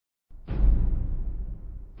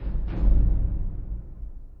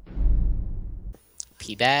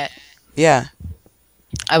P-Bat? Yeah.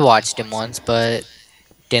 I watched him once, but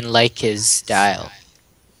didn't like his style.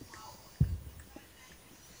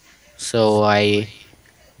 So I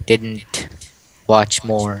didn't watch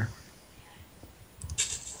more.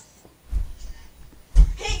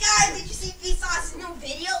 Hey guys, did you see Vsauce's new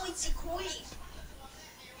video? It's cool.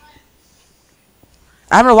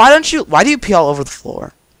 Amber, why do you pee all over the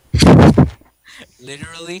floor?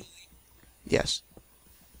 Literally? Yes.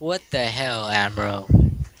 What the hell, Amro?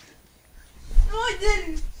 No, I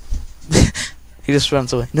didn't. He just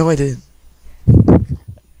runs away. No, I didn't.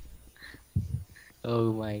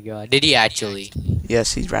 Oh my god. Did he actually?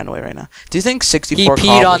 Yes, he ran away right now. Do you think He 64 peed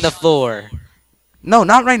on cobbles- the floor. No,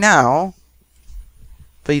 not right now.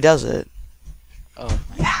 But he does it. Oh,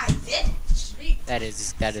 Yeah, I did. Sweet. that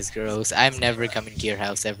is gross. I'm never coming to your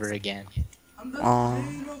house ever again. I'm the Aw.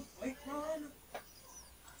 queen of white run.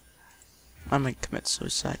 I might commit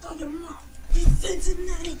suicide. Tell your mom. He's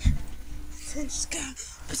Cincinnati. Cincinnati.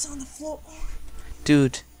 It's on the floor.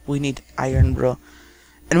 Dude, we need iron, bro.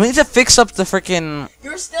 And we need to fix up the freaking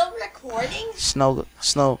You're still recording? snow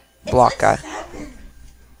block guy.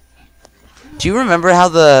 Do you remember how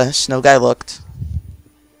the snow guy looked?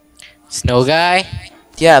 Snow guy?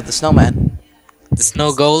 Yeah, the snowman. The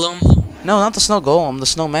snow golem? No, not the snow golem, the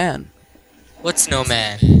snowman. What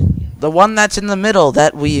snowman? The one that's in the middle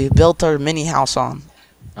that we built our mini house on.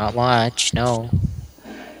 Not much, no.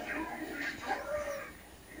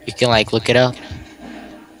 You can like look it up.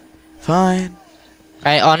 Fine.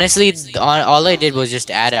 I honestly, all I did was just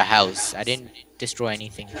add a house. I didn't destroy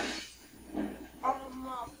anything.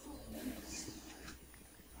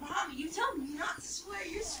 Mom, you tell me not to swear.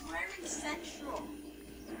 You're swearing central.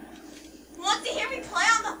 Who wants to hear me play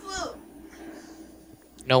on the flute?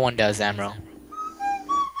 No one does, Amro.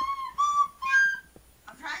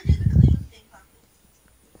 I'm trying to do the Cleveland thing.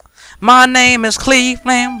 My name is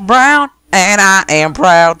Cleveland Brown, and I am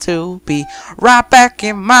proud to be right back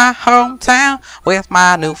in my hometown with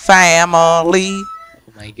my new family. Oh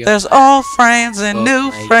my god. There's old friends and Oh new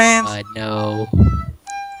my friends, God, no.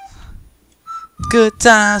 good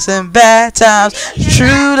times and bad times, true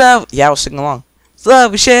love. Yeah, I was singing along.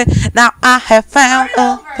 Love we share. Now I have found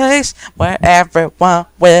a place where everyone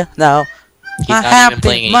will know. He's My not even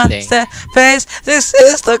playing happy anything. mustache face. This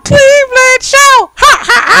is the Cleveland Show. Ha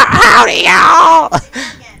ha ha! Howdy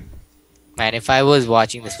y'all. Again. Man, if I was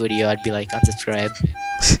watching this video, I'd be like, unsubscribe.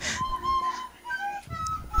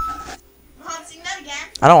 Mom, sing that again.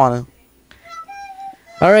 I don't want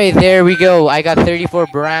to. Alright, there we go. I got 34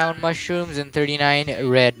 brown mushrooms and 39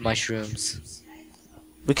 red mushrooms.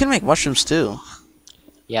 We can make mushrooms too.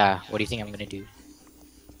 Yeah, what do you think I'm gonna do?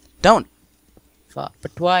 Don't, Fuck,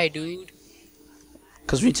 but why, dude?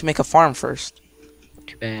 because we need to make a farm first.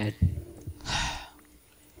 Too bad.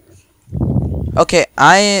 Okay,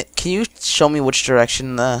 can you show me which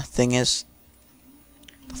direction the thing is?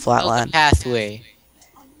 The flat Built a line. pathway.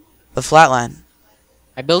 The flat line.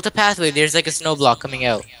 I built a pathway. There's like a snow block coming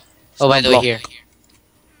out. Oh, by the way, block. here.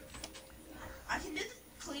 I can do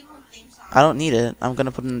the Cleveland theme song. I don't need it. I'm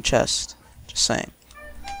gonna put it in the chest. Just saying.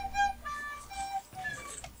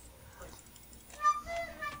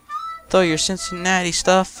 Throw your Cincinnati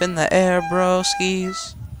stuff in the air, bro.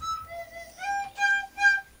 Skis.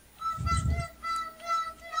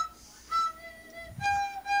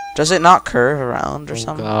 Does it not curve around or Oh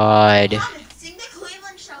something? god. Mom, sing the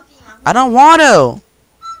Cleveland show theme. I don't want to.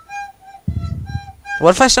 What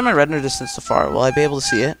if I set my render distance to far? Will I be able to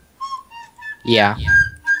see it? Yeah.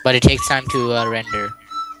 But it takes time to render.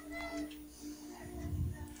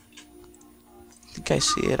 I think I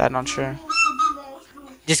see it. I'm not sure.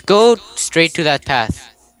 Just go straight to that path.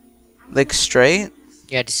 Like straight?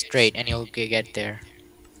 Yeah, just straight and you'll get there.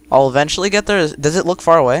 I'll eventually get there. Does it look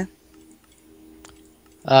far away?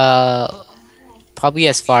 Probably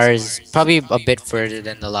as far as, probably a bit further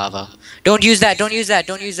than the lava. Don't use that, don't use that,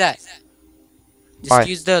 don't use that. Just Why?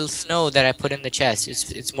 use the snow that I put in the chest.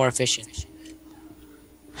 It's more efficient.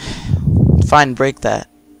 Fine, break that.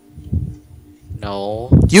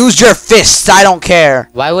 No. Use your fists. I don't care.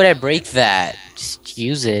 Why would I break that? Just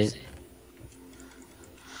use it.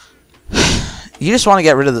 You just want to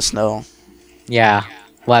get rid of the snow. Yeah.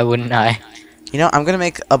 Why wouldn't I? You know, I'm gonna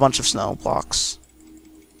make a bunch of snow blocks.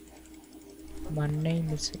 My name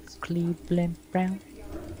is Cleveland Brown.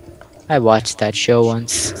 I watched that show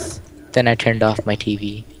once. Then I turned off my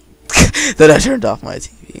TV. Then I turned off my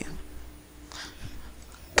TV.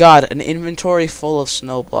 God, an inventory full of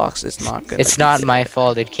snow blocks is not good. It's not my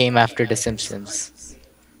fault. It came after The Simpsons.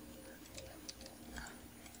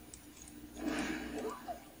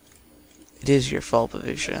 It is your fault,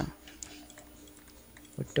 Pavisha.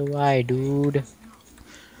 What do I, dude?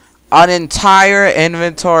 An entire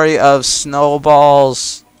inventory of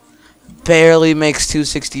snowballs barely makes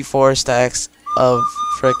 264 stacks of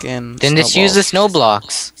frickin' Then just use the snowballs.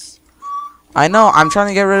 snow blocks. I know, I'm trying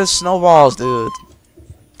to get rid of snowballs, dude.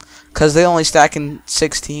 Because they only stack in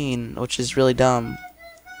 16, which is really dumb.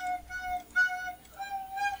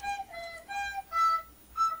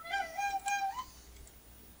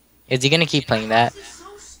 Is he gonna keep playing that?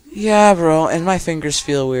 Yeah, bro, and my fingers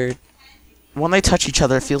feel weird. When they touch each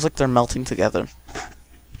other, it feels like they're melting together.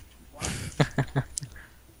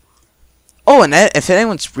 Oh, and if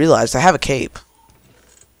anyone's realized, I have a cape.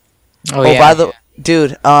 Oh, Oh, yeah. by the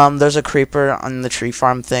dude, there's a creeper on the tree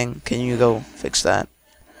farm thing. Can you go fix that,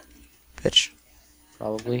 bitch?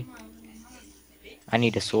 Probably. I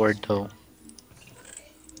need a sword though.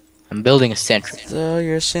 I'm building a sentry. Throw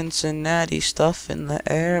your Cincinnati stuff in the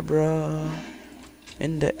air, bro.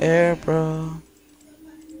 In the air, bro.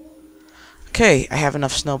 Okay, I have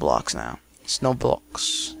enough snow blocks now. Snow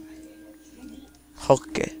blocks.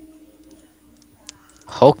 Okay.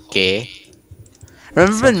 Okay.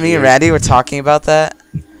 Remember when Sounds me and weird. Randy were talking about that,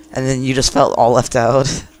 and then you just felt all left out?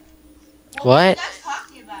 What What? were you guys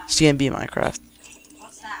talking about? CMB Minecraft.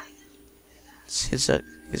 What's that?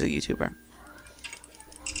 He's a YouTuber.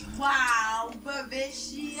 Wow,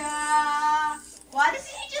 Babishia. Why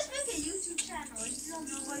doesn't he just make a YouTube channel? Is he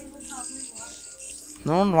nobody would probably watch?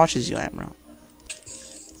 No one watches you, Amro.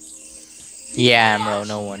 Yeah, bro.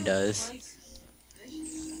 No one does.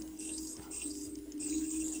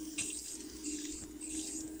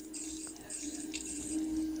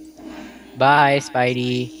 Bye,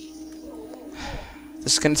 Spidey.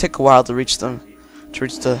 This is gonna take a while to reach them. To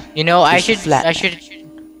reach the. You know, I Reach the should. flat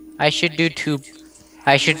I should do two.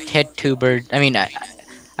 I should hit two birds. I mean,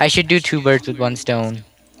 I should do two birds with one stone.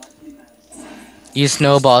 Use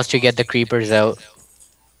snowballs to get the creepers out.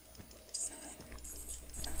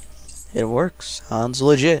 It works. Sounds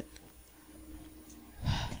legit.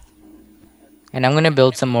 And I'm gonna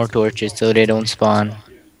build some more torches so they don't spawn.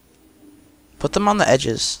 Put them on the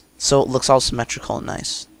edges so it looks all symmetrical and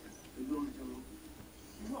nice.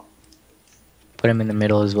 Put them in the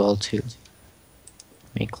middle as well too.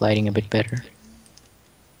 Make lighting a bit better.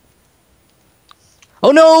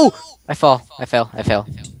 Oh no! I fell. I fell.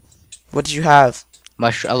 What did you have?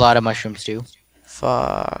 A lot of mushrooms too.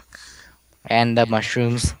 Fuck. And the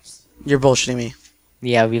mushrooms. You're bullshitting me.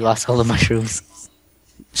 Yeah, we lost all the mushrooms.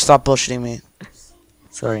 Stop bullshitting me.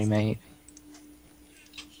 Sorry, mate.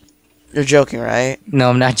 You're joking, right? No,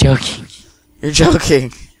 I'm not joking. You're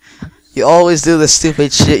joking. You always do this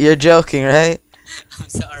stupid shit. You're joking, right? I'm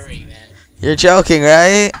sorry, man. You're joking,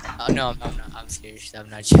 right? Oh no, I'm not. I'm serious. I'm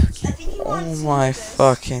not joking. I think he Oh wants my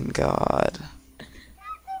fucking god.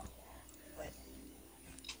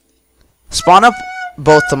 Spawn up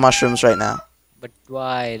both the mushrooms right now. But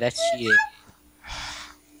why? That's cheating.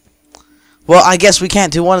 Well, I guess we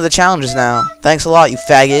can't do one of the challenges now. Thanks a lot, you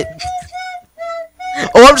faggot.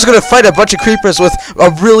 Oh, I'm just gonna fight a bunch of creepers with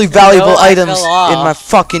really valuable No, I items fell off. in my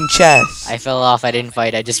fucking chest. I fell off. I didn't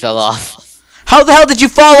fight. I just fell off. How the hell did you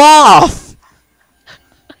fall off?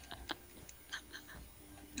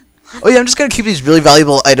 Oh yeah, I'm just gonna keep these really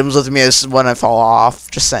valuable items with me as when I fall off.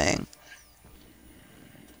 Just saying.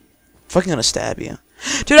 Fucking gonna stab you.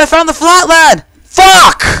 Dude, I found the flatland!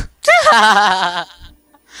 Fuck!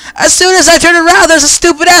 As soon as I turn around, there's a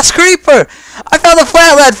stupid ass creeper! I found the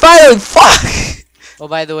flatland, finally! Fuck! Oh,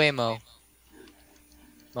 by the way, Mo.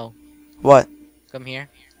 What? Come here.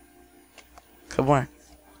 Come where?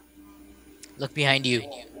 Look behind you.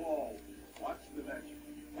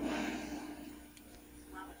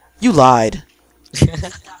 You lied.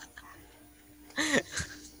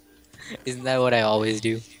 Isn't that what I always do?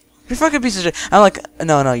 You're a fucking piece of shit. I'm like,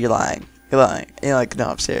 no, you're lying. You're lying. And you're like, no,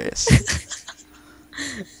 I'm serious.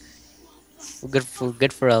 Good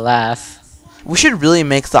for a laugh. We should really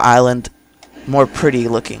make the island more pretty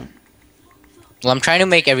looking. Well, I'm trying to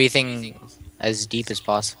make everything as deep as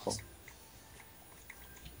possible.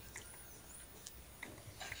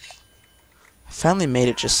 I finally made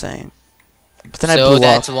it, just saying. But then I So blew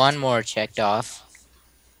that's up. one more checked off.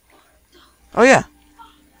 Oh yeah.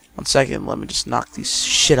 1 second, let me just knock these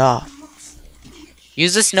shit off.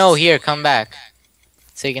 Use the snow here. Come back,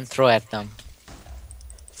 so you can throw at them.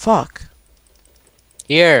 Fuck.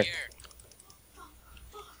 Here.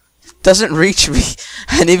 Doesn't reach me.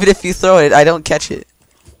 And even if you throw it, I don't catch it.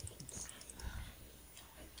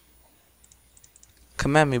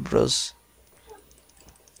 Come at me, bros.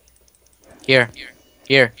 Here.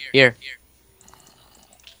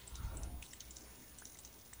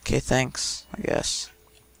 Okay, thanks, I guess.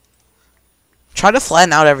 Try to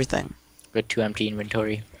flatten out everything. Good to empty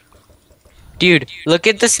inventory. Dude, look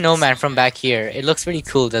at the snowman from back here. It looks pretty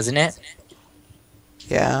cool, doesn't it?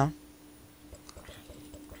 Yeah.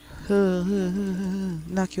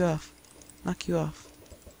 Knock you off. Knock you off.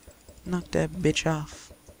 Knock that bitch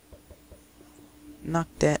off. Knock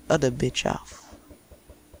that other bitch off.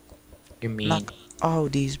 You're mean. Knock all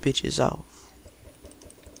these bitches off.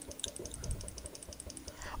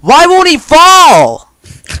 Why won't he fall?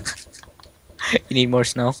 You need more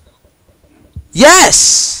snow?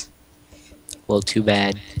 Yes! Well, too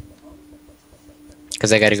bad.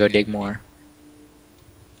 Because I gotta go dig more.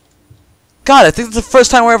 God, I think it's the first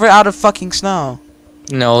time we're ever out of fucking snow.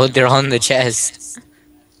 No, they're on the chest.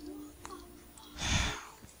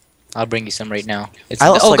 I'll bring you some right now. It's I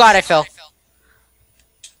lost, oh like- god, I fell.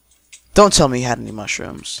 Don't tell me you had any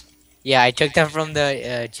mushrooms. Yeah, I took them from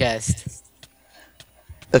the chest.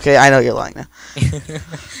 Okay, I know you're lying now.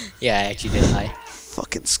 Yeah, I actually did lie.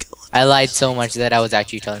 Fucking skeleton. I lied so much that I was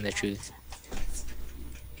actually telling the truth.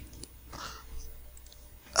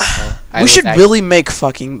 We should really make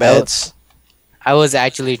fucking beds. I was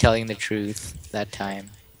actually telling the truth that time.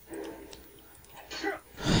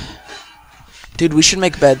 Dude, we should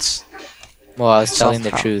make beds. Well, I was telling the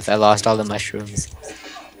Somehow. truth. I lost all the mushrooms.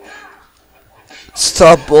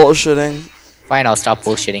 Stop bullshitting. Fine, I'll stop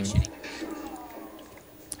bullshitting.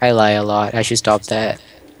 I lie a lot. I should stop that.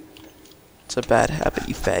 It's a bad habit,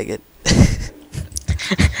 you faggot.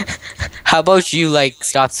 How about you, like,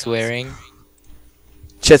 stop swearing?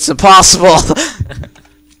 Shit's impossible.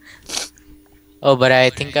 Oh, but I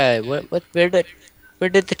think where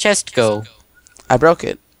did the chest go? I broke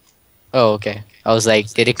it. Oh, okay. I was like,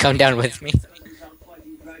 did it come down with me?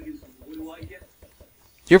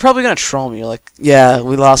 You're probably gonna troll me. You're like, yeah,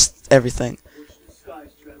 we lost everything.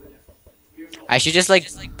 I should just like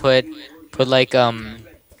put like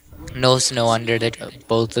no snow under the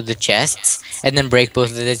both of the chests, and then break both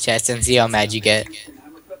of the chests and see how mad you get.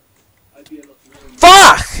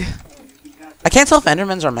 Fuck! I can't tell if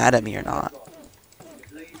Endermans are mad at me or not.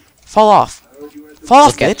 Fall off. Fall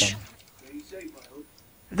off, Look at bitch. them.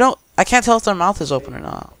 No, I can't tell if their mouth is open or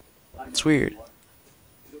not. It's weird.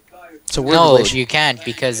 It's a weird No, relation. you can't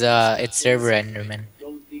because it's server Enderman.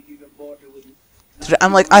 Dude,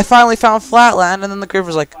 I'm like, I finally found flatland, and then the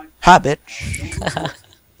creeper's like, hi, bitch.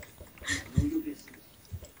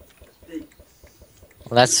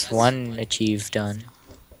 Well, that's one achieve done.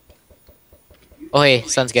 Oh hey,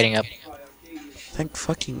 sun's getting up. Thank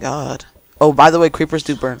fucking God. Oh, by the way, creepers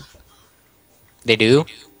do burn. They do?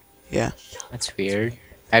 Yeah. That's weird.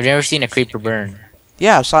 I've never seen a creeper burn.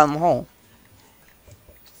 Yeah, I saw it in the hole.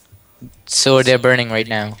 So they're burning right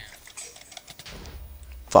now.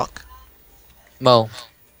 Fuck. Mo,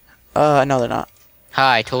 No, they're not.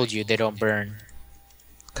 hi, I told you they don't burn.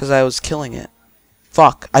 Because I was killing it.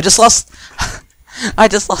 Fuck. I just lost... I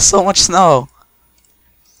just lost so much snow.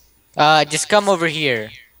 Just come over here.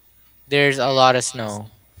 There's a lot of snow.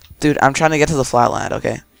 Dude, I'm trying to get to the flatland,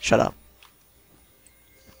 okay? Shut up.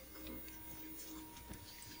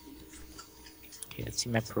 Okay, let's see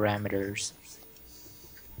my parameters.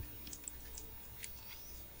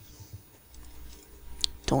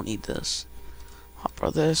 Don't eat this.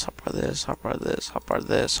 Hop this, hop this, hop this, hop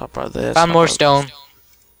this, hop this. Found more stone.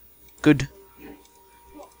 Good.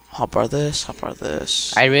 Hop this, hop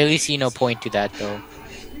this. I really see no point to that though.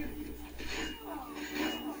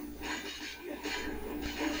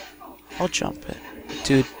 I'll jump it.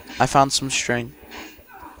 Dude, I found some string.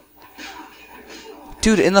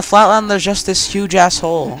 Dude, in the flatland there's just this huge ass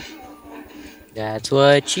hole. That's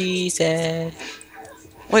what she said.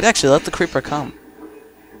 Wait, actually, let the creeper come.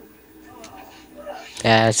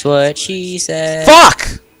 That's what she said.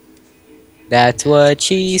 Fuck! That's what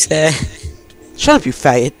she said. Shut up, you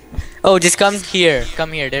faggot. Oh, just come here.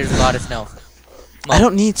 Come here. There's a lot of snow. I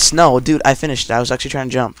don't need snow. Dude, I finished it. I was actually trying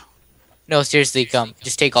to jump. No, seriously, come.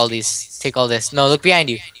 Just take all these. Take all this. No, look behind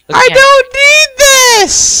you. Look I behind. don't need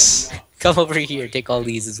this! Come over here. Take all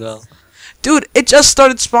these as well. Dude, it just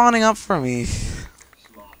started spawning up for me.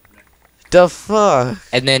 The fuck?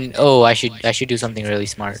 And then, oh, I should do something really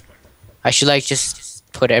smart. I should like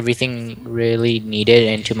just put everything really needed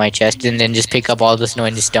into my chest, and then just pick up all the snow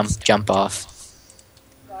and just jump off.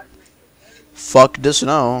 Fuck the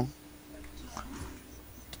snow.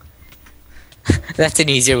 That's an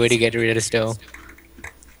easier way to get rid of snow.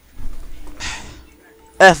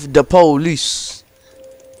 F the police.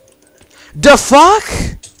 The fuck?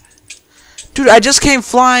 Dude, I just came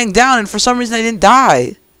flying down and for some reason I didn't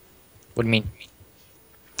die. What do you mean?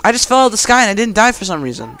 I just fell out of the sky and I didn't die for some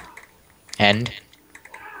reason. And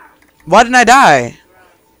Why didn't I die?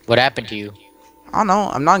 what happened to you? I don't know.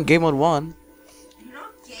 I'm not in game mode 1. You're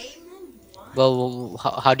not game mode 1? Well,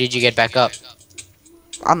 how did you get back up?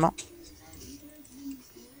 I don't know.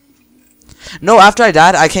 No, after I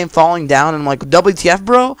died, I came falling down and I'm like, WTF,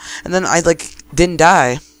 bro? And then I like didn't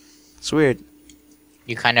die. It's weird.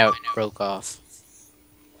 You kind of broke off.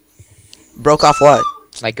 Broke off what?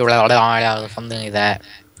 Like something like that.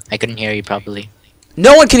 I couldn't hear you properly.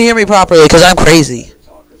 No one can hear me properly because I'm crazy.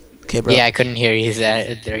 Okay, bro. Yeah, I couldn't hear you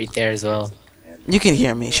right there as well. You can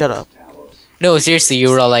hear me. Shut up. No, seriously, you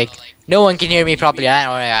were all like, no one can hear me properly.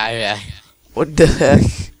 What the heck?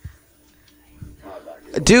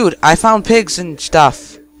 Dude, I found pigs and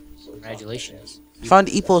stuff. Congratulations. Found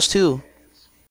eepos too.